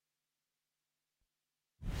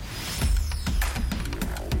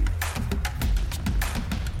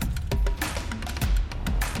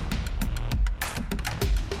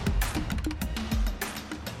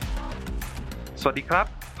สวัสดีครับ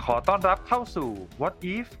ขอต้อนรับเข้าสู่ What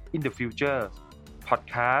If in the Future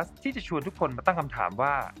Podcast ที่จะชวนทุกคนมาตั้งคำถาม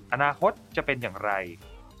ว่าอนาคตจะเป็นอย่างไร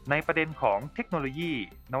ในประเด็นของเทคโนโลยี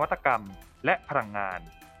นวัตกรรมและพลังงาน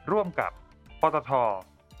ร่วมกับปตท.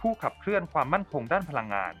ผู้ขับเคลื่อนความมั่นคงด้านพลัง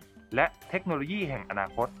งานและเทคโนโลยีแห่งอนา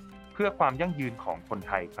คตเพื่อความยั่งยืนของคนไ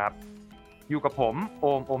ทยครับอยู่กับผมโ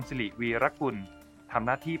อมศิริวีรกุลทำห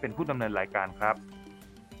น้าที่เป็นผู้ดำเนินรายการครับ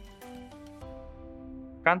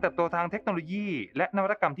การเติบโตทางเทคโนโลยีและนวั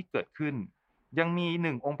ตกรรมที่เกิดขึ้นยังมีห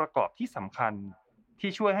นึ่งองค์ประกอบที่สำคัญที่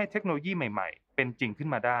ช่วยให้เทคโนโลยีใหม่ๆเป็นจริงขึ้น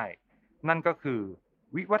มาได้นั่นก็คือ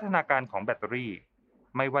วิวัฒนาการของแบตเตอรี่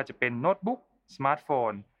ไม่ว่าจะเป็นโน้ตบุ๊กสมาร์ทโฟ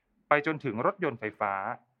นไปจนถึงรถยนต์ไฟฟ้า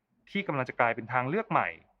ที่กำลังจะกลายเป็นทางเลือกใหม่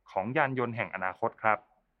ของยานยนต์แห่งอนาคตครับ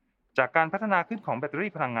จากการพัฒนาขึ้นของแบตเตอ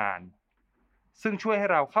รี่พลังงานซึ่งช่วยให้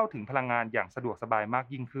เราเข้าถึงพลังงานอย่างสะดวกสบายมาก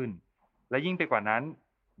ยิ่งขึ้นและยิ่งไปกว่านั้น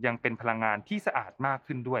ยังเป็นพลังงานที่สะอาดมาก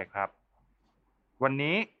ขึ้นด้วยครับวัน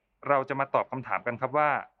นี้เราจะมาตอบคำถามกันครับว่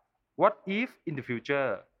า What if in the future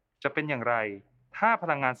จะเป็นอย่างไรถ้าพ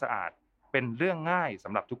ลังงานสะอาดเป็นเรื่องง่ายส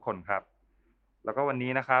ำหรับทุกคนครับแล้วก็วัน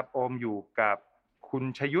นี้นะครับโอมอยู่กับคุณ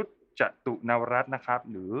ชยุทธจตุนวรัตน์นะครับ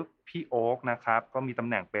หรือพี่โอ๊คนะครับก็มีตำ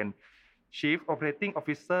แหน่งเป็น Chief Operating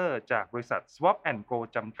Officer จากบริษัท Swap & Go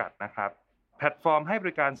จำกัดนะครับแพลตฟอร์มให้บ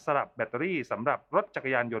ริการสลับแบตเตอรี่สำหรับรถจักร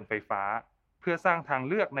ยานยนต์ไฟฟ้าเพื่อสร้างทาง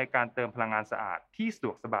เลือกในการเติมพลังงานสะอาดที่สะด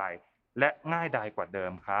วกสบายและง่ายดายกว่าเดิ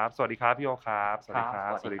มครับสวัสดีครับพี่โอครับสวัสดีครั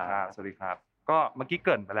บสวัสดีครับสวัสดีครับก็เมื่อกี้เก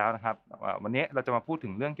ริ่นไปแล้วนะครับวันนี้เราจะมาพูดถึ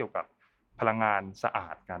งเรื่องเกี่ยวกับพลังงานสะอา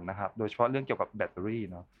ดกันนะครับโดยเฉพาะเรื่องเกี่ยวกับแบตเตอรี่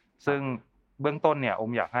เนาะซึ่งเบื้องต้นเนี่ยโอ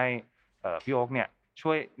มอยากให้พี่โอ๊คเนี่ยช่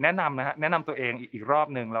วยแนะนำนะฮะแนะนำตัวเองอีกรอบ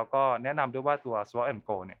นึงแล้วก็แนะนำด้วยว่าตัว Swap &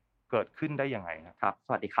 Go เนี่ยเกิดขึ้นได้ยังไงครับส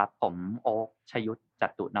วัสดีครับผมโอ๊คชยุทธจ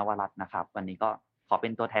ตุนวรัตน์นะครับวันนี้ก็ขอเ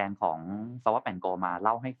ป็นตัวแทนของ Swap & Go มาเ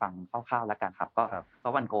ล่าให้ฟังคร่าวๆแล้วกันครับก็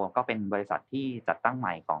Swap & Go ก็เป็นบริษัทที่จัดตั้งให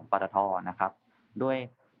ม่ของปตท.นะครับด้วย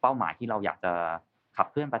เป้าหมายที่เราอยากจะขับ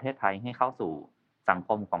เคลื่อนประเทศไทยให้เข้าสู่สังค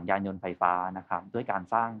มของยานยนต์ไฟฟ้านะครับด้วยการ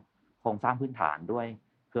สร้างโครงสร้างพื้นฐานด้วย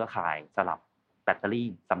เครือข่ายสลับแบตเตอรี่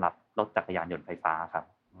สำหรับรถจักรยานยนต์ไฟฟ้าครับ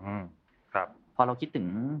ครับพอเราคิดถึง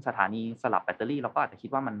สถานีสลับแบตเตอรี่เราก็อาจจะคิด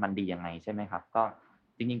ว่ามันดียังไงใช่ไหมครับก็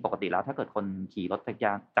จริงๆปกติแล้วถ้าเกิดคนขี่รถ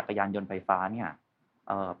จักรยานยนต์ไฟฟ้าเนี่ย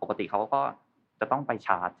ปกติเขาก็จะต้องไปช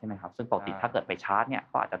าร์จใช่ไหมครับซึ่งปกติถ้าเกิดไปชาร์จเนี่ย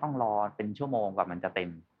ก็อาจจะต้องรอเป็นชั่วโมงกว่ามันจะเต็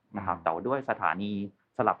มนะครับแต่ด้วยสถานี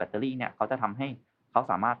สลับแบตเตอรี่เนี่ยเขาจะทำให้เขา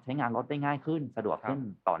สามารถใช้งานรถได้ง่ายขึ้นสะดวกขึ้น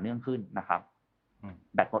ต่อเนื่องขึ้นนะครับ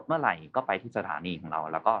แบตหมดเมื่อไหร่ก็ไปที่สถานีของเรา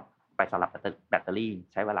แล้วก็ไปสลับแบตเตอรี่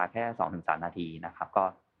ใช้เวลาแค่ 2-3 นาทีนะครับก็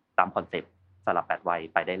ตามคอนเซ็ปต์สลับแบตไว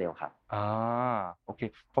ไปได้เร็วครับโอเค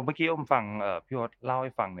ผมเมื่อกี้ผมฟังพี่โอ๊ตเล่าใ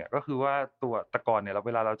ห้ฟังเนี่ยก็คือว่าตัวแต่ก่อนเนี่ยเ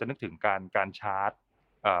วลาเราจะนึกถึงการชาร์จ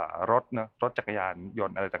รถเนาะรถจักรยานย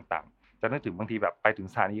นต์อะไรต่างๆจะนึกถึงบางทีแบบไปถึง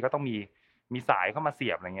สถานีก็ต้องมีสายเข้ามาเสี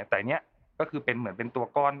ยบอะไรเงี้ยแต่เนี้ยก็คือเป็นเหมือนเป็นตัว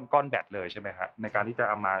ก้อนแบตเลยใช่ไหมครับในการที่จะ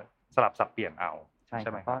เอามาสลับสับเปลี่ยนเอาใช่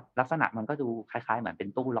ไหมก็ลักษณะมันก็ดูคล้ายๆเหมือนเป็น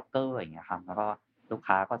ตู้ล็อกเกอร์อย่างเงี้ยครับแล้วก็ลูก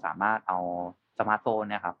ค้าก็สามารถเอาสมาร์ทโฟน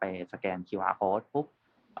เนี่ยครับไปสแกน QR Code ปุ๊บ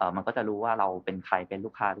มันก็จะรู้ว่าเราเป็นใครเป็นลู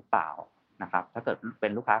กค้าหรือเปล่านะครับถ้าเกิดเป็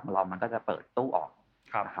นลูกค้าของเรามันก็จะเปิดตู้ออก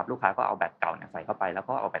นะครับลูกค้าก็เอาแบตเก่าเนี่ยใส่เข้าไปแล้ว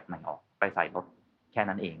ก็เอาแบตใหม่ออกไปใส่รถแค่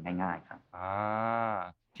นั้นเองง่ายๆครับ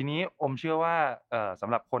ทีนี้อมเชื่อว่าสำ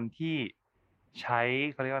หรับคนที่ใช้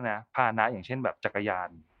เขาเรียกว่านะพาหนะอย่างเช่นแบบจักรยาน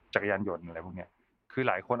ยนต์อะไรพวกเนี้ยคือ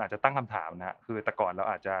หลายคนอาจจะตั้งคำถามนะครับคือแต่ก่อนเรา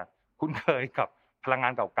อาจจะคุ้นเคยกับพลังงา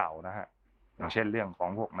นเก่าๆนะครับอย่างเช่นเรื่องของ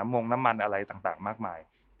พวกน้ำมันอะไรต่างๆมากมาย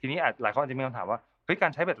ทีนี้หลายคนอาจจะมีคำถามว่าเฮ้ยกา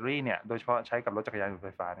รใช้แบตเตอรี่เนี่ยโดยเฉพาะใช้กับรถจักรยานยนต์ไฟ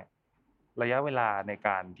ฟ้าเนี่ยระยะเวลาในก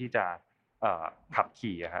ารที่จะขับ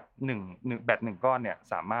ขี่อะครับหนึ่งแบตหนึ่งก้อนเนี่ย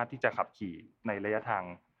สามารถที่จะขับขี่ในระยะทาง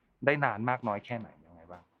ได้นานมากน้อยแค่ไหนยังไง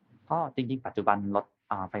บ้างก็จริงๆปัจจุบันรถ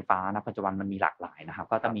ไฟฟ้าณปัจจุบันมันมีหลากหลายนะครับ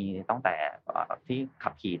ก็จะมีตั้งแต่ที่ขั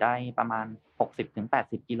บขี่ได้ประมาณ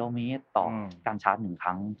60-80กิโลเมตรต่อการชาร์จ1ค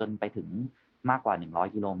รั้งจนไปถึงมากกว่า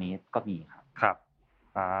100กิโลเมตรก็มีครับครับ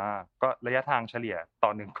ก็ระยะทางเฉลี่ยต่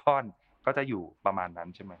อ1ก้อนก็จะอยู่ประมาณนั้น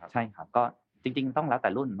ใช่ไหมครับใช่ครับก็จริงๆต้องแล้วแต่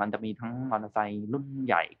รุ่นมันจะมีทั้งมอเตอร์ไซค์รุ่น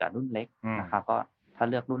ใหญ่กับรุ่นเล็กนะครับก็ถ้า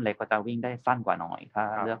เลือกรุ่นเล็กก็จะวิ่งได้สั้นกว่าหน่อยถ้า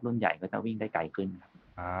เลือกรุ่นใหญ่ก็จะวิ่งได้ไกลขึ้นครับ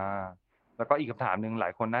แล้วก็อีกคำถามหนึ่งหลา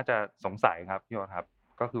ยคนน่าจะสงสัยครับพี่โอ๊ตครับ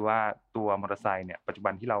ก็คือว่าตัวมอเตอร์ไซค์เนี่ยปัจจุบั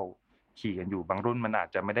นที่เราขี่กันอยู่บางรุ่นมันอาจ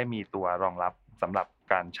จะไม่ได้มีตัวรองรับสำหรับ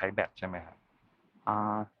การใช้แบตใช่ไหมครับ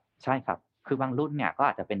ใช่ครับคือบางรุ่นเนี่ยก็อ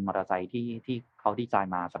าจจะเป็นมอเตอร์ไซค์ที่เขาดีไซ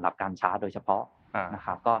น์มาสำหรับการชาร์จโดยเฉพาะนะค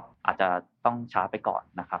รับก็อาจจะต้องชาร์จไปก่อน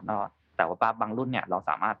นะครับแล้วแต่ว่าบางรุ่นเนี่ยเรา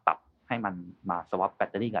สามารถปรับให้มันมา swap แบต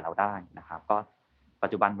เตอรี่กับเราได้นะครับก็ปัจ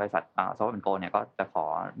จุบันบริษัทSwap & Go เนี่ยก็จะขอ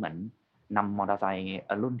เหมือนนำมอเตอร์ไซค์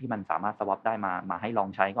รุ่นที่มันสามารถ swap ได้มาให้ลอง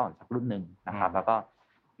ใช้ก่อนสักรุ่นหนึ่งนะครับแล้วก็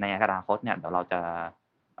ในอนาคตเนี่ยเดี๋ยวเราจะ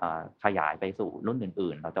ขยายไปสู่รุ่น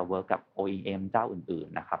อื่นๆเราจะเวิร์กกับ OEM เจ้าอื่น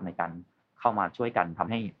ๆนะครับในการเข้ามาช่วยกันท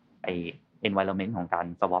ำให้ไอ้ environment ของการ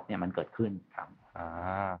swap เนี่ยมันเกิดขึ้นครับ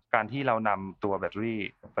การที่เรานำตัวแบตเตอรี่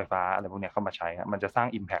ไฟฟ้าอะไรพวกเนี้ยเข้ามาใช้ครับมันจะสร้าง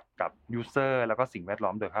อิมแพกต์กับยูสเซอร์แล้วก็สิ่งแวดล้อ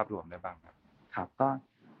มโดยภาพรวมได้บ้างครับครับก็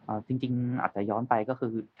จริงๆอาจจะย้อนไปก็คื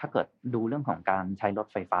อถ้าเกิดดูเรื่องของการใช้รถ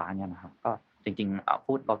ไฟฟ้าเนี่ยนะครับก็จริงๆ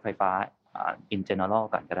พูดรถไฟฟ้าin general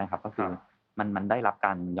ก่อนก็ได้ครับก็คือมันได้รับก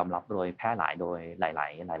ารยอมรับโดยแพร่หลายโดยห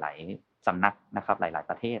ลายๆสำนักนะครับหลายๆ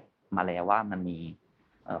ประเทศมาแล้วว่ามันมี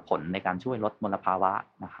ผลในการช่วยลดมลภาวะ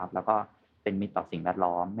นะครับแล้วก็เป็นมิตรต่อสิ่งแวด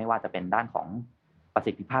ล้อมไม่ว่าจะเป็นด้านของประ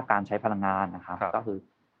สิทธิภาพการใช้พลังงานนะครับก็คือ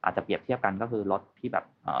อาจจะเปรียบเทียบกันก็คือรถที่แบบ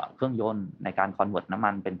เครื่องยนต์ในการ convert น้ำมั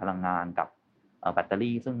นเป็นพลังงานกับแบตเตอ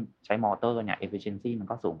รี่ซึ่งใช้มอเตอร์เนี่ย efficiency มัน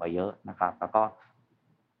ก็สูงกว่าเยอะนะครับแล้วก็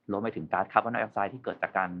รวมไปถึงก๊าซคาร์บอนไดออกไซด์ที่เกิดจา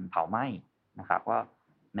กการเผาไหม้นะครับว่า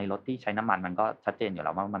ในรถที่ใช้น้ำมันมันก็ชัดเจนอยู่แ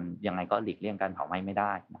ล้วว่ามันยังไงก็หลีกเลี่ยงการเผาไหม้ไม่ไ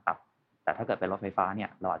ด้นะครับแต่ถ้าเกิดเป็นรถไฟฟ้าเนี่ย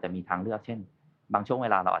เราอาจจะมีทางเลือกเช่นบางช่วงเว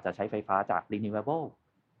ลาเราอาจจะใช้ไฟฟ้าจาก renewable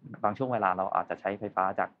บางช่วงเวลาเราอาจจะใช้ไฟฟ้า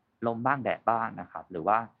จากลมบ้างแดดบ้างนะครับหรือ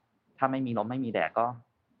ว่าถ้าไม่มีลมไม่มีแดดก็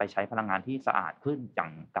ไปใช้พลังงานที่สะอาดขึ้นอย่า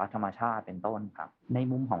งก๊าซธรรมชาติเป็นต้นครับใน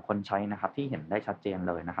มุมของคนใช้นะครับที่เห็นได้ชัดเจน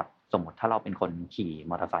เลยนะครับสมมติถ้าเราเป็นคนขี่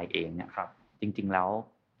มอเตอร์ไซค์เองเนี่ยจริงๆแล้ว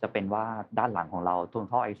จะเป็นว่าด้านหลังของเราท่อ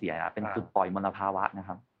ท่อไอเสียเป็นจุดปล่อยมลภาวะนะค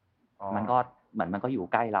รับมันก็เหมือนมันก็อยู่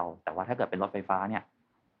ใกล้เราแต่ว่าถ้าเกิดเป็นรถไฟฟ้าเนี่ย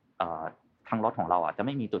ทางรถของเราจะไ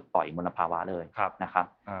ม่มีจุดปล่อยมลภาวะเลยนะครับ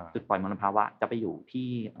จุดปล่อยมลภาวะจะไปอยู่ที่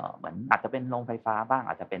เหมือนอาจจะเป็นโรงไฟฟ้าบ้าง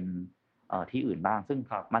อาจจะเป็นที่อื่นบ้างซึ่ง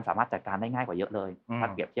มันสามารถจัดการได้ง่ายกว่าเยอะเลยถ้า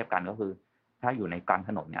เปรียบเทียบกันก็คือถ้าอยู่ในกลางถ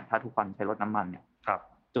นนเนี่ยถ้าทุกคนใช้รถน้ำมันเนี่ย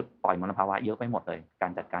จุดปล่อยมลภาวะเยอะไปหมดเลยกา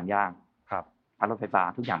รจัดการยากถ้ารถไฟฟ้า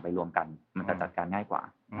ทุกอย่างไปรวมกันมันจะจัดการง่ายกว่า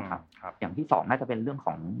นะครับอย่างที่2น่าจะเป็นเรื่องข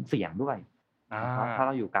องเสียงด้วยถ้าเร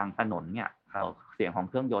าอยู่กลางถนนเนี่ยเสียงของ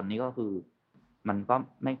เครื่องยนต์นี่ก็คือมันก็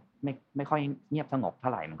ไม่ค่อยเงียบสงบเท่า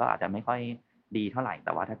ไหร่มันก็อาจจะไม่ค่อยดีเท่าไหร่แ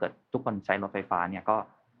ต่ว่าถ้าเกิดทุกคนใช้รถไฟฟ้าเนี่ยก็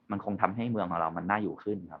มันคงทำให้เมืองของเรามันน่าอยู่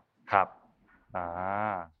ขึ้นครับครับอ่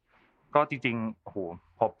าก็จริงๆโอ้โฮ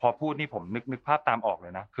พอพูดนี่ผมนึกภาพตามออกเล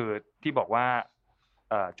ยนะคือที่บอกว่า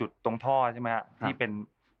จุดตรงท่อใช่ไหมครับที่เป็น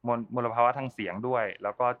มลภาวะทางเสียงด้วยแ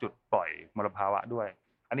ล้วก็จุดปล่อยมลภาวะด้วย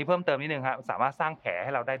อันนี้เพิ่มเติมนิดหนึ่งครับสามารถสร้างแผลใ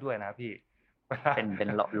ห้เราได้ด้วยนะครับพี่เป็น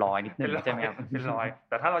รอยนิดหนึ่งใช่ไหมครับเป็นรอย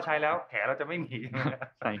แต่ถ้าเราใช้แล้วแผลเราจะไม่มี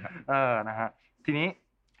ใช่ครับนะครับทีนี้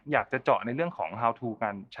อยากจะเจาะในเรื่องของ how to กา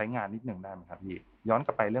รใช้งานนิดหนึ่งได้ไหมครับพี่ย้อนก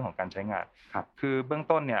ลับไปเรื่องของการใช้งานคือเบื้อง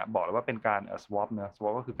ต้นเนี่ยบอกเลยว่าเป็นการswap เนาะ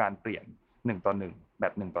swap ก็คือการเปลี่ยน1:1แบ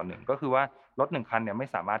บ1:1ก็คือว่ารถ1คันเนี่ยไม่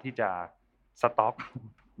สามารถที่จะสต๊อก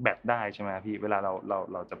แบตได้ใช่ไหมครับพี่เวลา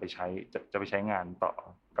เราจะไปใช้จะไปใช้งานต่อ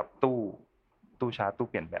กับตู้ชาร์จตู้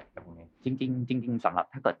เปลี่ยนแบตอะไรพวกนี้จริงๆจริงๆสำหรับ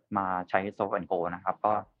ถ้าเกิดมาใช้ Swap and Go นะครับ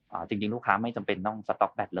ก็จริงๆลูกค้าไม่จำเป็นต้องสต๊อ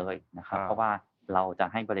กแบตเลยนะครับเพราะว่าเราจะ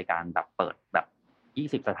ให้บริการแบบเปิดแบบ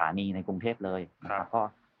20สถานีในกรุงเทพเลยนะครับก็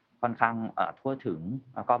ค่อนข้างทั่วถึง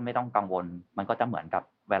แล้วก็ไม่ต้องกังวลมันก็จะเหมือนกับ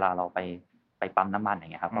เวลาเราไปปั๊มน้ำมันอย่า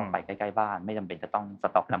งเงี้ยครับก็ไปใกล้ๆบ้านไม่จำเป็นจะต้องส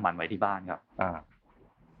ต๊อกน้ำมันไว้ที่บ้านครับ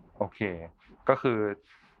โอเคก็คือ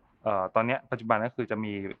ตอนเนี้ยปัจจุบันก็คือจะ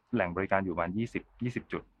มีแหล่งบริการอยู่ประมาณ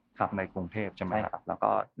20จุดในกรุงเทพใช่ไหมครับแล้ว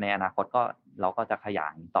ก็ในอนาคตก็เราก็จะขยา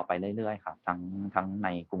ยต่อไปเรื่อยๆครับทั้งใน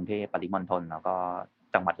กรุงเทพปริมณฑลแล้วก็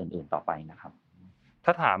จังหวัดอื่นๆต่อไปนะครับถ้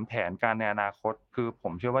าถามแผนการในอนาคตคือผ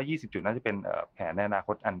มเชื่อว่า20จุดน่าจะเป็นแผนในอนาค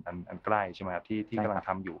ตอันใกล้ใช่ไหมครับที่กำลังท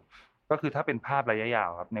ำอยู่ก็คือถ้าเป็นภาพระยะยาว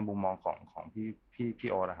ครับในมุมมองของพี่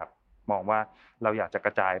โอ๊ตอะครับมองว่าเราอยากจะก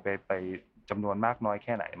ระจายไปจำนวนมากน้อยแ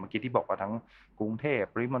ค่ไหนเมื่อกี้ที่บอกว่าทั้งกรุงเทพ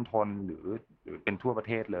ปริมณฑลหรือเป็นทั่วประเ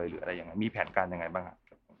ทศเลยหรืออะไรยังไงมีแผนการยังไงบ้างครับ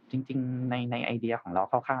จริงๆในไอเดียของเรา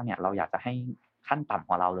คร่าวๆเนี่ยเราอยากจะให้ขั้นต่ำข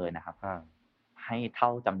องเราเลยนะครับให้เท่า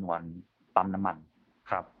จำนวนปั๊มน้ำมัน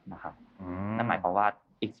นะครับนั่นหมายความว่า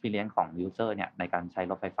experience ของ user เนี่ยในการใช้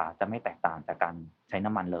รถไฟฟ้าจะไม่แตกต่างจากการใช้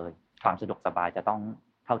น้ำมันเลยความสะดวกสบายจะต้อง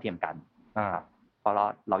เท่าเทียมกันเพราะ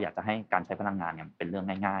เราอยากจะให้การใช้พลังงานเนี่ยเป็นเรื่อ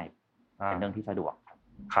งง่ายๆเป็นเรื่องที่สะดวก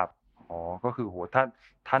ครับอ๋อก็คือโอ้โฮ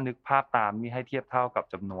ถ้านึกภาพตามนี่ให้เทียบเท่ากับ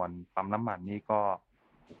จำนวนปั๊มน้ำมันนี่ก็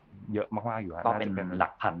เยอะมากๆอยู่ก็เป็นหลั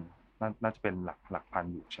กพันน่าจะเป็นหลักพัน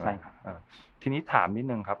อยู่ใช่ไหมใช่ครับทีนี้ถามนิด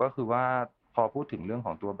หนึ่งครับก็คือว่าพอพูดถึงเรื่องข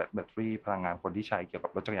องตัวแบตเตอรี่พลังงานคนที่ใช้เกี่ยวกั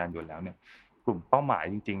บรถจักรยานยนต์แล้วเนี่ยกลุ่มเป้าหมาย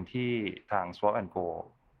จริงๆที่ทาง Swap and Go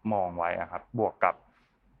มองไว้อะครับบวกกับ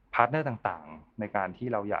พาร์ตเนอร์ต่างๆในการที่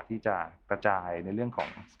เราอยากที่จะกระจายในเรื่องของ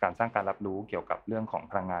การสร้างการรับรู้เกี่ยวกับเรื่องของ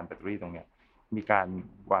พลังงานแบตเตอรี่ตรงเนี้ยมีการ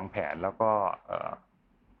วางแผนแล้วก็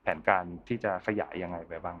แผนการที่จะขยายยังไง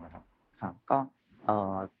ไปบ้างนะครับครับก็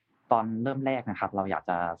ตอนเริ่มแรกนะครับเราอยาก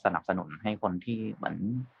จะสนับสนุนให้คนที่เหมือน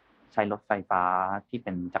ใช้รถไฟฟ้าที่เ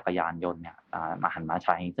ป็นจักรยานยนต์เนี่ยมาหันมาใ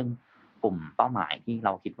ช้ซึ่ง กลุ่มเป้าหมายที่เร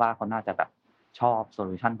าคิดว่าเขาน่าจะแบบชอบโซ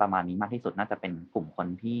ลูชันประมาณนี้มากที่สุดน่าจะเป็นกลุ่มคน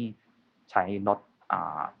ที่ใช้รถอ่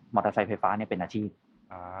ามอเตอร์ไซค์ไฟฟ้าเนี่ยเป็นอาชีพ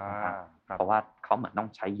อานะครับครับเพราะว่าเขาเหมือนต้อง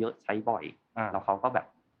ใช้เยอะใช้บ่อยอาแล้วเขาก็แบบ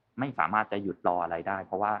ไม่สามารถจะหยุดรออะไรได้เ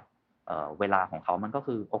พราะว่าเวลาของเขามันก็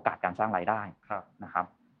คือโอกาสการสร้างรายได้ครับนะครับ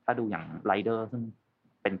ถ้าดูอย่างไรเดอร์ซึ่ง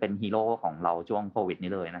เป็นฮีโร่ของเราช่วงโควิด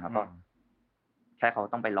นี้เลยนะครับก็ อืมแค่เขา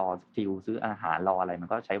ต้องไปรอคิวซื้ออาหารรออะไรมัน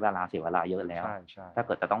ก็ใช้เวลาเสียเวลาเยอะแล้วใช่ถ้าเ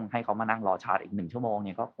กิดจะต้องให้เขามานั่งรอชาร์จอีก1ชั่วโมงเ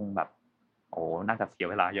นี่ยก็คงแบบโอ้โฮน่าจะเสีย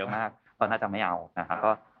เวลาเยอะมากก็น่าจะไม่เอานะคๆครับรับ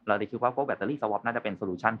ก็เราเลยคิดว่าพวกแบตเตอรี่ Swap น่าจะเป็นโซ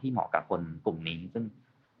ลูชันที่เหมาะกับคนกลุ่มนี้ซึ่ง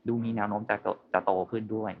ดูอืมมีแนวโน้มจะโตขึ้น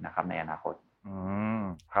ด้วยนะครับในอนาคตอืม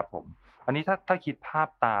ครับผมอันนี้ถ้าคิดภาพ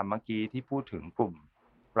ตามเมื่อกี้ที่พูดถึงกลุ่ม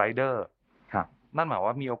ไรเดอร์ครับ นั่นหมาย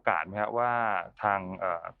ว่ามีโอกาสไหมครับว่าทาง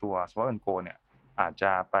ตัว Swap and Go เนี่ยอาจจ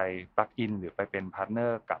ะไป plug in หรือไปเป็นพาร์ตเนอ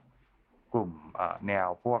ร์กับกลุ่มแนว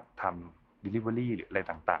พวกทำดิลิเวอรีหรืออะไร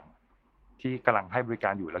ต่างๆที่กำลังให้บริกา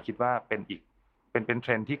รอยู่แล้วคิดว่าเป็นอีกเป็น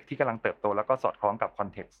trend ที่กำลังเติบโตแล้วก็สอดคล้องกับ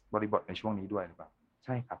context บริบทในช่วงนี้ด้วยหรือเปล่าใ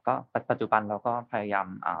ช่ครับก็ปัจจุบันเราก็พยายาม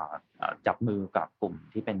จับมือกับกลุ่ม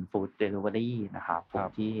ที่เป็นฟูดดิลิเวอรีนะครับกลุ่มครั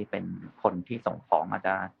บที่เป็นคนที่ส่งของ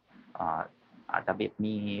อ่าอาจจะแบบ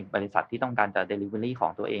มีบริษัทที่ต้องการจะดิลิเวอรีขอ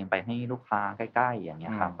งตัวเองไปให้ลูกค้าใกล้ๆอย่างเงี้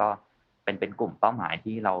อืม ยครับก็เป็นกลุ่มเป้าหมาย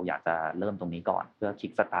ที่เราอยากจะเริ่มตรงนี้ก่อนเพื่อ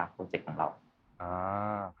kick start พรอเจกต์ของเราอา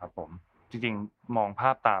ครับผมจริงๆมองภ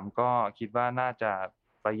าพตามก็คิดว่าน่าจะ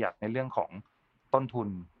ประหยัดในเรื่องของต้นทุน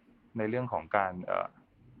ในเรื่องของการ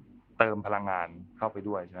เติมพลังงานเข้าไป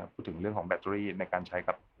ด้วยใช่ไหมพูดถึงเรื่องของแบตเตอรี่ในการใช้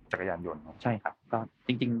กับจักรยานยนต์เนาะใช่ครับก็จ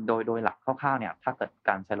ริงๆโดยหลักคร่าวๆเนี่ยถ้าเกิด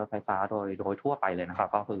การใช้รถไฟฟ้าโดยทั่วไปเลยนะครับ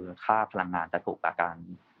ครับก็คือค่าพลังงานจะถูกกว่าการ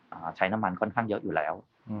ใช้น้ำมันค่อนข้างเยอะอยู่แล้ว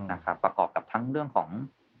อืมนะครับประกอบกับทั้งเรื่องของ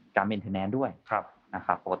การ maintenance ด้วยครับนะค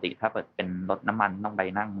รับปกติถ้าเกิดเป็นรถน้ำมันต้องไป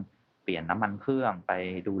นั่งเปลี่ยนน้ำมันเครื่องไป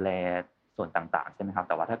ดูแลส่วนต่างๆใช่ไหมครับแ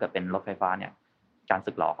ต่ว่าถ้าเกิดเป็นรถไฟฟ้าเนี่ยการ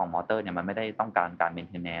สึกหรอของมอเตอร์เนี่ยมันไม่ได้ต้องการการ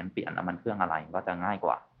maintenance เปลี่ยนน้ำมันเครื่องอะไรก็จะง่ายก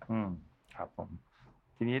ว่าอืมครับผม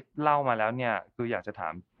ทีนี้เล่ามาแล้วเนี่ยคืออยากจะถา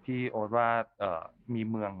มพี่โอ๊ตว่ามี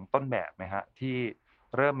เมืองต้นแบบไหมครับที่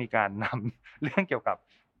เริ่มมีการนำเรื่องเกี่ยวกับ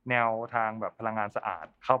แนวทางแบบพลังงานสะอาด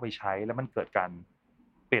เข้าไปใช้แล้วมันเกิดการ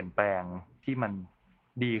เปลี่ยนแปลงที่มัน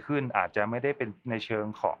ดีขึ้นอาจจะไม่ได้เป็นในเชิง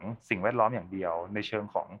ของสิ่งแวดล้อมอย่างเดียวในเชิง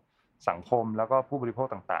ของสังคมแล้วก็ผู้บริโภค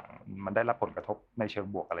ต่างๆมันได้รับผลกระทบในเชิง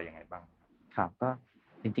บวกอะไรยังไงบ้างครับก็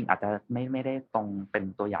จริงๆอาจจะไม่ได้ตรงเป็น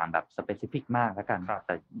ตัวอย่างแบบ specific มากแล้วกันครับแ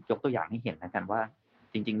ต่ยกตัวอย่างให้เห็นแล้วกันว่า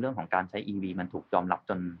จริงๆเรื่องของการใช้ EV มันถูกยอมรับ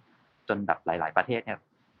จนแบบหลายๆประเทศเนี่ย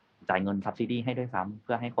จ่ายเงิน subsidy ให้ด้วยซ้ำเ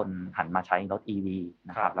พื่อให้คนหันมาใช้รถ EV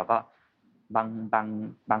นะครับครับแล้วก็บางบาง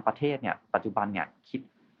บางประเทศเนี่ยปัจจุบันเนี่ยคิด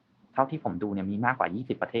เท่าที่ผมดูเนี่ยมีมากกว่า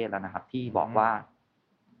20ประเทศแล้วนะครับที่อืบอกมว่า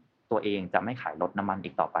ตัวเองจะไม่ขายรถน้ำมัน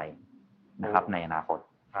อีกต่อไปโอ้นะครับในอนาคต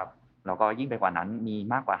ครับแล้วก็ยิ่งไปกว่านั้นมี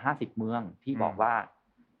มากกว่า50เมืองที่อืมบอกว่า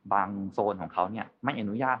บางโซนของเขาเนี่ยไม่อ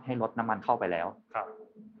นุญาตให้รถน้ำมันเข้าไปแล้วครับ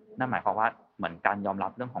นั่นหมายความว่าเหมือนการยอมรั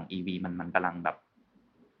บเรื่องของ EV มันกำลังแบบ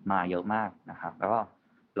มาเยอะมากนะครับแล้วก็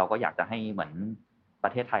เราก็อยากจะให้เหมือนปร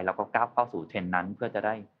ะเทศไทยเราก็ก้าวเข้าสู่ trend นั้นเพื่อจะไ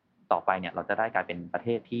ด้ต่อไปเนี่ยเราจะได้กลายเป็นประเท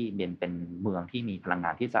ศที่เป็นเมืองที่มีพลังง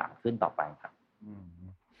านที่สะอาดขึ้นต่อไปครับอืม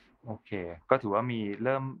โอเคก็ถือว่าเ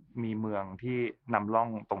ริ่มมีเมืองที่นำร่อง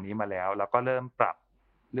ตรงนี้มาแล้วแล้วก็เริ่มปรับ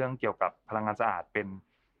เรื่องเกี่ยวกับพลังงานสะอาดเป็น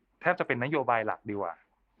แทบจะเป็นนโยบายหลักดีกว่า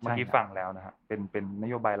เมื่อใช่ครับกี้ฟังแล้วนะครับเป็นน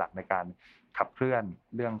โยบายหลักในการขับเคลื่อน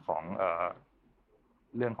เรื่องของ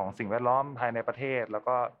เรื่องของสิ่งแวดล้อมภายในประเทศแล้ว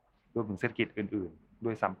ก็รวมถึงเศรษฐกิจอื่นๆด้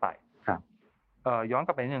วยซ้ำไปครับย้อนก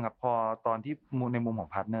ลับไปนิดหนึ่งครับพอตอนที่ในมุมของ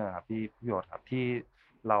พาร์ตเนอร์ครับพี่โอ๊ตครับที่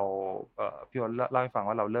เราพี่โอ๊ตเล่าให้ฟัง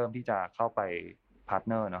ว่าเราเริ่มที่จะเข้าไปพาร์ต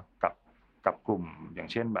เนอร์เนาะกับกลุ่มอย่าง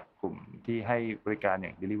เช่นแบบกลุ่มที่ให้บริการอย่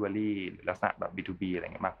างดิลิเวอรีหรือลักษณะแบบ B2B อะไรเ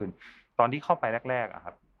งี้ยมากขึ้นตอนที่เข้าไปแรกๆอะค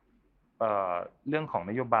รับเรื่องของ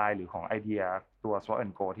นโยบายหรือของไอเดียตัว Swap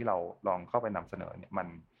and Go ที่เราลองเข้าไปนำเสนอเนี่ยมัน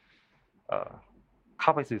เอ่อเข้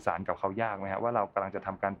าไปสื่อสารกับเขายากไหมครับว่าเรากำลังจะท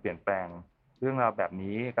ำการเปลี่ยนแปลง เรื่องราวแบบ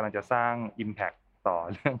นี้กำลังจะสร้างอิมแพกต์ต่อ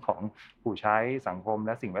เรื่องของผู้ใช้สังคมแ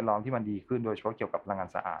ละสิ่งแวดล้อมที่มันดีขึ้นโดยเฉพาะเกี่ยวกับพลังงาน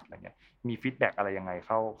สะอาดอะไรเงี้ยมีฟีดแบ็กอะไรยังไงเ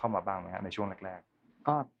ข้ามาบ้างไหมครับในช่วงแรก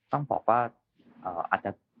ก็ต้องบอกว่าอาจจ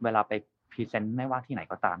ะเวลาไปพรีเซนต์ไม่ว่าที่ไหน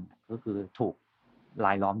ก็ตามเนี่ยก็คือถูกร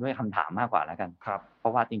ายล้อมด้วยคำถามมากกว่าแล้วกันๆครับเพรา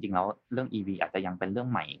ะว่าจริงๆแล้วเรื่อง EV อาจจะยังเป็นเรื่อง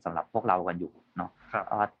ใหม่สำหรับพวกเรากันอยู่เนาะครับ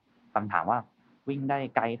คำถามว่าวิ่งได้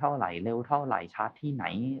ไกลเท่าไรเร็วเท่าไรชาร์จที่ไหน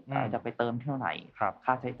อืมจะไปเติมเท่าไรครับ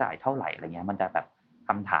ค่าใช้จ่ายเท่าไรอะไรเงี้ยมันจะแบบค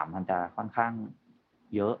ำถามมันจะค่อนข้าง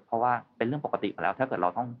เยอะเพราะว่าเป็นเรื่องปกติอยู่แล้วถ้าเกิดเรา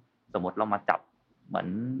ต้องสมมุติเรามาจับเหมือน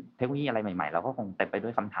เทคโนโลยีอะไรใหม่ๆเราก็คงเต็มไปด้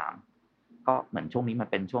วยคำถาม ก็เหมือนช่วงนี้มัน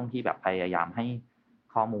เป็นช่วงที่แบบพยายามให้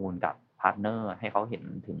ข้อมูลกับพาร์ตเนอร์ให้เขาเห็น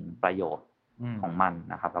ถึงประโยชน์อืมของมัน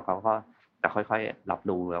นะครับแล้วเขาก็จะค่อยๆรับ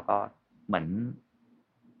รู้แล้วก็ เหมื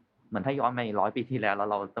อนถ้าย้อนไป100ปีที่แล้ว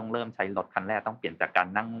เราต้องเริ่มใช้รถคันแรกต้องเปลี่ยนจากการ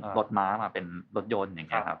นั่งรถม้ามาเป็นรถยนต์อย่าง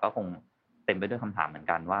เงี้ยครับก็คงเต็มไปด้วยคำถามเหมือน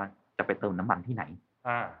กันว่าจะไปเติมน้ำมันที่ไหนอ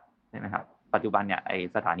าใช่ไหมครับปัจจุบันเนี่ยไอ้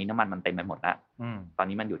สถานีน้ำมันมันเต็มไปหมดแล้วอืมตอน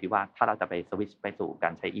นี้มันอยู่ที่ว่าถ้าเราจะไปสวิตช์ไปสู่กา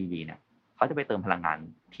รใช้ EV เนี่ยเขาจะไปเติมพลังงาน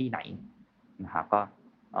ที่ไหนนะครับก็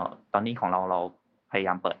ตอนนี้ของเราพยาย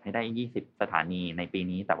ามเปิดให้ได้20สถานีในปี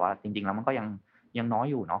นี้แต่ว่าจริงๆแล้วมันก็ยังน้อย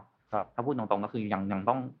อยู่เนาะครับถ้าพูดตรงๆก็คือยัง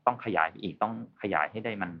ต้องขยายไปอีกต้องขยายให้ไ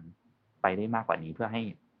ด้มันไปได้มากกว่านี้เพื่อให้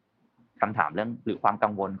คำถามเรื่องหรือความกั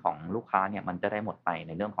งวลของลูกค้าเนี่ยมันจะได้หมดไปใ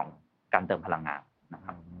นเรื่องของการเติมพลังงานนะค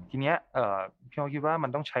รับ ทีเนี้ยพี่โอ๊ตคิดว่ามั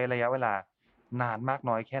นต้องใช้ระยะเวลานานมาก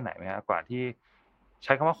น้อยแค่ไหนไหมครับกว่าที่ใ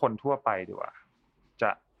ช้คำว่าคนทั่วไปดีกว่าจ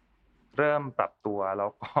ะเริ่มปรับตัวแล้ว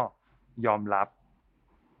ก็ยอมรับ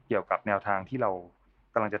เกี่ยวกับแนวทางที่เรา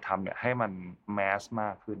กำลังจะทำเนี่ยให้มัน mass มา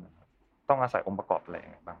กขึ้นอะครับต้องอาศัยองค์ประกอบอะไรยั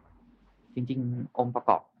งไงบ้างไหมจริงๆองค์ประ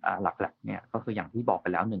กอบหลักๆเนี่ยก็คืออย่างที่บอกไป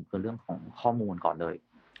แล้ว1คือเรื่องของข้อมูลก่อนเลย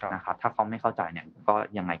ครับนะครับถ้าเขาไม่เข้าใจเนี่ยก็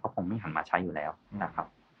ยังไงก็คงไม่หันมาใช้อยู่แล้วนะครับ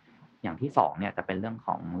อย่างที่2เนี่ยจะเป็นเรื่องข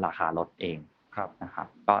องราคารถเองครับนะครับ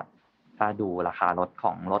ก็ถ้าดูราคารถข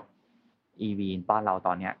องรถ EV บ้านเราต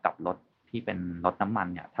อนเนี้ยกับรถที่เป็นรถน้ำมัน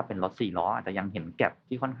เนี่ยถ้าเป็นรถ4ล้ออาจจะยังเห็น gap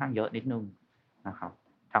ที่ค่อนข้างเยอะนิดหนึ่งนะครับ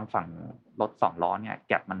ทางฝั่งรถ2ล้อเนี่ย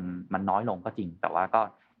gap มันน้อยลงก็จริงแต่ว่าก็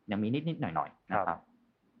ยังมีนิดๆหน่อยๆนะครับ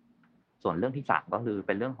ส่วนเรื่องที่3ก็คือเ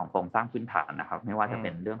ป็นเรื่องของโครงสร้างพื้นฐานนะครับไม่ว่าจะเป็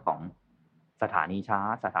นเรื่องของสถานีชา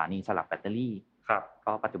ร์จสถานีสลับแบตเตอรี่ครับ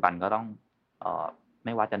ก็ปัจจุบันก็ต้องไ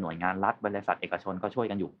ม่ว่าจะหน่วยงานรัฐบริษัทเอกชนก็ช่วย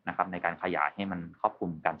กันอยู่นะครับในการขยายให้มันครอบคลุ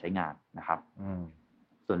มการใช้งานนะครับอืม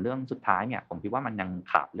ส่วนเรื่องสุดท้ายเนี่ยผมคิดว่ามันยัง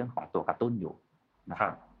ขาดเรื่องของตัวกระตุ้นอยู่นะครัค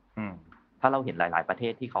รับ บอืมถ้าเราเห็นหลายๆประเท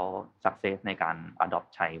ศที่เขา success ในการ adopt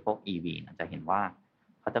ใช้พวก EV เนี่ยจะเห็นว่า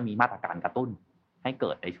เขาจะมีมาตรการกระตุ้นให้เ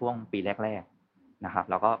กิดในช่วงปีแรกๆนะครับ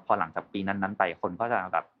แล้วก็พอหลังจากปีนั้นๆไปคนก็จะ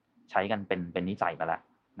แบบใช้กันเป็นนิสัยไปแล้ว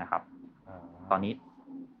นะครับอ๋อตอนนี้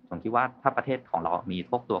ผมคิดว่าถ้าประเทศของเรามี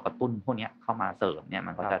พวกตัวกระตุ้นพวกเนี้ยเข้ามาเสริมเนี่ย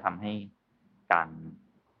มันก็จะทำให้การ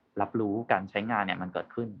รับรู้การใช้งานเนี่ยมันเกิด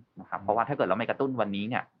ขึ้นนะครับเพราะว่าถ้าเกิดเราไม่กระตุ้นวันนี้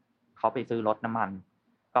เนี่ยเขาไปซื้อรถน้ำมัน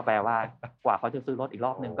ก็แปลว่ากว่าเขาจะซื้อรถอีกร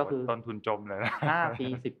อบหนึ่งก็คือโอ้โฮต้นทุนจมเลยนะ 5ปี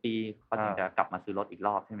10ปีเขาถึงจะกลับมาซื้อรถอีกร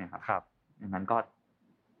อบใช่ไหมครับครับดังนั้นก็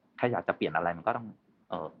ถ้าอยากจะเปลี่ยนอะไรมันก็ต้อง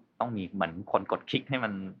ต้องมีเหมือนคนกดคลิกให้มั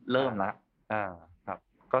นเริ่มแล้วอาครับ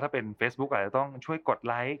ก็ถ้าเป็นเฟซบุ๊กอาจจะต้องช่วยกด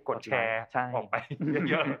ไลก์กดแชร์ใช่ออกไป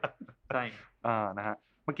เยอะใช่ๆนะครับ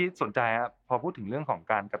เมื่อกี้สนใจครับพอพูดถึงเรื่องของ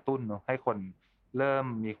การกระตุ้นเนาะให้คนเริ่ม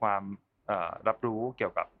มีความรับรู้เกี่ย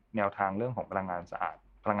วกับแนวทางเรื่องของพลังงานสะอาด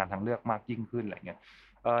พลังงานทางเลือกมากยิ่งขึ้นอะไรเงี้ย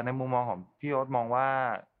ในมุมมองของพี่โอ๊ตมองว่า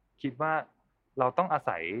คิดว่าเราต้องอา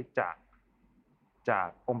ศัยจาก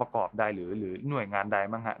องค์ประกอบใดหรือหน่วยงานใด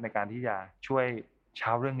บ้างครับในการที่จะช่วยเช้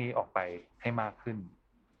าเรื่องนี้ออกไปให้มากขึ้น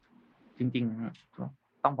จริง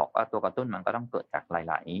ๆต้องบอกว่าตัวกระตุ้นมันก็ต้องเกิดจากหล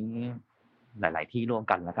ายที่ร่วม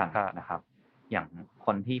กันแล้วกันครับนะครับอย่างค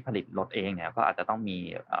นที่ผลิตรถเองเนี่ยก็อาจจะต้องมี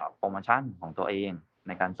โพรโมชันของตัวเองใ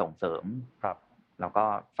นการส่งเสริม ครับแล้วก็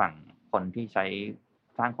ฝั่งคนที่ใช้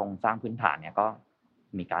สร้างโครงสร้างพื้นฐานเนี่ยก็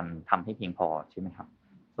มีการทำให้เพียงพอใช่ไหมครับ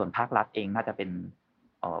ส่วนภาครัฐเองน่าจะเป็น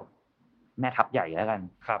เอ่อแม่ทัพใหญ่แล้วกัน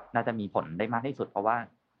ครับน่าจะมีผลได้มากที่สุดเพราะว่า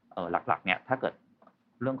หลักๆเนี่ยถ้าเกิด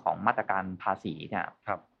เรื่องของมาตรการภาษีเนี่ยค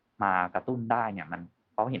รับมากระตุ้นได้เนี่ยมัน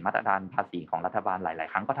เพราะเห็นมาตรการภาษีของรัฐบาลหลาย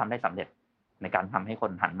ๆครั้งก็ทำได้สำเร็จในการทำให้ค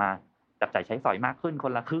นหันมาจับจ่ายใช้สอยมากขึ้นค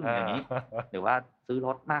นละครึ่งอย่างนี้หรือว่าซื้อร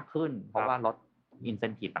ถมากขึ้นเพราะว่าลด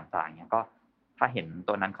incentive ต่างๆเนี่ยก็ ถ้าเห็น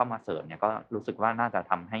ตัวนั้นเข้ามาเสริมเนี่ยก็รู้สึกว่าน่าจะ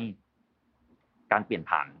ทำให้การเปลี่ยน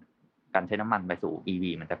ผ่านการใช้น้ำมันไปสู่ EV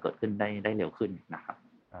มันจะเกิดขึ้นได้เร็วขึ้นนะครับ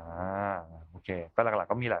อาโอเคก็หลัก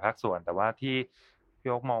ๆก็มีหลายภาคส่วนแต่ว่าที่พี่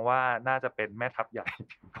โอ๊คมองว่าน่าจะเป็นแม่ทัพใหญ่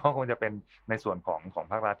ก็คงจะเป็นในส่วนของ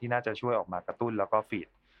ภาครัฐที่น่าจะช่วยออกมากระตุ้นแล้วก็ฟีด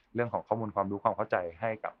เรื่องของข้อมูลความรู้ความเข้าใจให้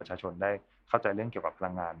กับประชาชนได้เข้าใจเรื่องเกี่ยวกับพลั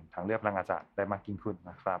งงานทางเลือกพลังงานสะอาดได้มากยิ่งขึ้น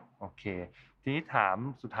นะครับโอเคทีนี้ถาม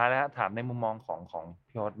สุดท้ายแล้วครับถามในมุมมองของ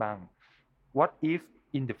พี่โอ๊ตบ้าง What if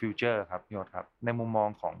in the future ครับพี่โอ๊ตครับในมุมมอง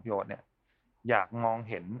ของพี่โอ๊ตเนี่ยอยากมอง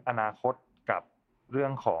เห็นอนาคตกับเรื่อ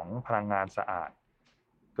งของพลังงานสะอาด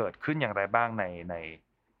เกิดขึ้นอย่างไรบ้าง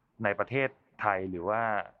ในประเทศไทยห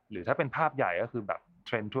รือถ้าเป็นภาพใหญ่ก็คือแบบ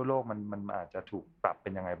trend ทั่วโลกมันอาจจะถูกปรับเป็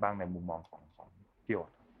นยังไงบ้างในมุมมองของพี่โอ๊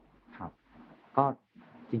ตครับก็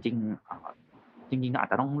จริงๆจริงๆอาจ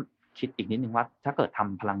จะต้องคิดอีกนิดหนึ่งว่าถ้าเกิดท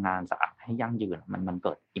ำพลังงานสะอาดให้ยั่งยืนมันเ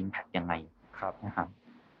กิดอิมแพกยังไงครับนะครับ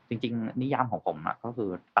จริงๆนิยามของผมอะก็คือ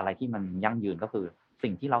อะไรที่มันยั่งยืนก็คือสิ่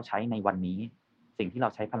งที่เราใช้ในวันนี้สิ่งที่เรา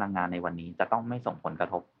ใช้พลังงานในวันนี้จะต้องไม่ส่งผลกระ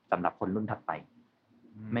ทบสำหรับคนรุ่นถัดไป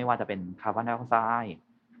ไม่ว่าจะเป็นคาร์บอนไดออกไซด์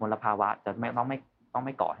มลภาวะจะไ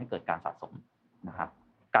ม่ก่อให้เกิดการสะสมนะครับ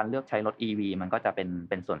การเลือกใช้รถ EV มันก็จะเ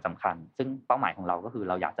ป็นส่วนสำคัญซึ่งเป้าหมายของเราก็คือ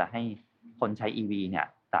เราอยากจะให้ คนใช้ EV เนี่ย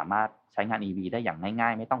สามารถใช้งาน EV ได้อย่างง่า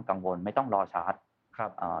ยๆไม่ต้องกังวลไม่ต้องรอชาร์จครั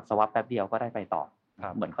บสวาปแป๊บเดียวก็ได้ไปต่อค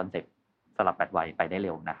รับเหมือนคอนเซปต์สลับแบตไวไปได้เ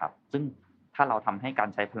ร็วนะครับซึ่งถ้าเราทำให้การ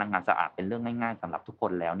ใช้พลังงานสะอาดเป็นเรื่องง่ายๆสำหรับทุกค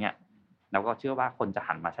นแล้วเนี่ยเราก็เชื่อว่าคนจะ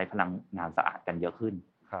หันมาใช้พลังงานสะอาดกันเยอะขึ้น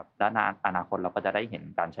ครับ และในอนาคตเราก็จะได้เห็น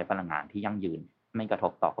การใช้พลังงานที่ยั่งยืนไม่กระท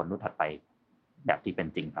บต่อคนรุ่นถัดไปแบบที่เป็น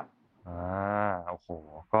จริงครับโอ้โฮ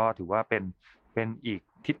ก็ถือว่าเป็นอีก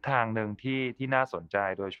ทิศทางหนึ่งที่น่าสนใจ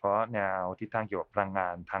โดยเฉพาะแนวทิศทางเกี่ยวกับพลังงา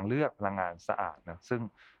นทางเลือกพลังงานสะอาดนะซึ่ง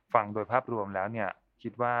ฟังโดยภาพรวมแล้วเนี่ยคิ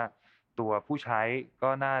ดว่าตัวผู้ใช้ก็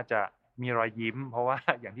น่าจะมีรอยยิ้มเพราะว่า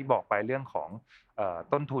อย่างที่บอกไปเรื่องของ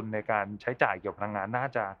ต้นทุนในการใช้จ่ายเกี่ยวกับพลังงานน่า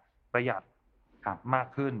จะประหยัดครับมาก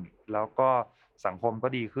ขึ้นแล้วก็สังคมก็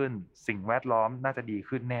ดีขึ้นสิ่งแวดล้อมน่าจะดี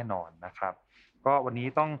ขึ้นแน่นอนนะครับ ก็วันนี้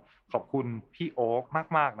ต้องขอบคุณพี่โอ๊ค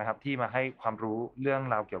มากๆนะครับที่มาให้ความรู้เรื่อง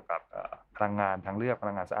ราวเกี่ยวกับพลังงานทางเลือกพ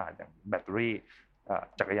ลังงานสะอาดอย่างแบตเตอรี่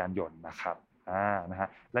จักรยานยนต์นะครับนะฮะ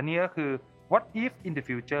และนี่ก็คือ What if in the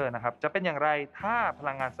future นะครับจะเป็นอย่างไรถ้าพ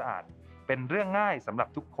ลังงานสะอาดเป็นเรื่องง่ายสำหรับ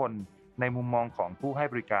ทุกคนในมุมมองของผู้ให้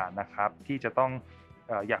บริการนะครับที่จะต้อง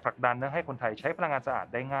อยากผลักดันให้คนไทยใช้พลังงานสะอาด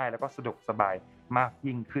ได้ง่ายแล้วก็สะดวกสบายมาก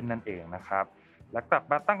ยิ่งขึ้นนั่นเองนะครับและกลับ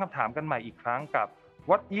มาตั้งคำถามกันใหม่อีกครั้งกับ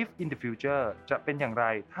What if in the future จะเป็นอย่างไร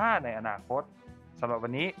ถ้าในอนาคตสำหรับวั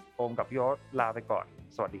นนี้โอมกับพี่โอ๊ตลาไปก่อน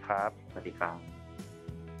สวัสดีครับสวัสดีครับ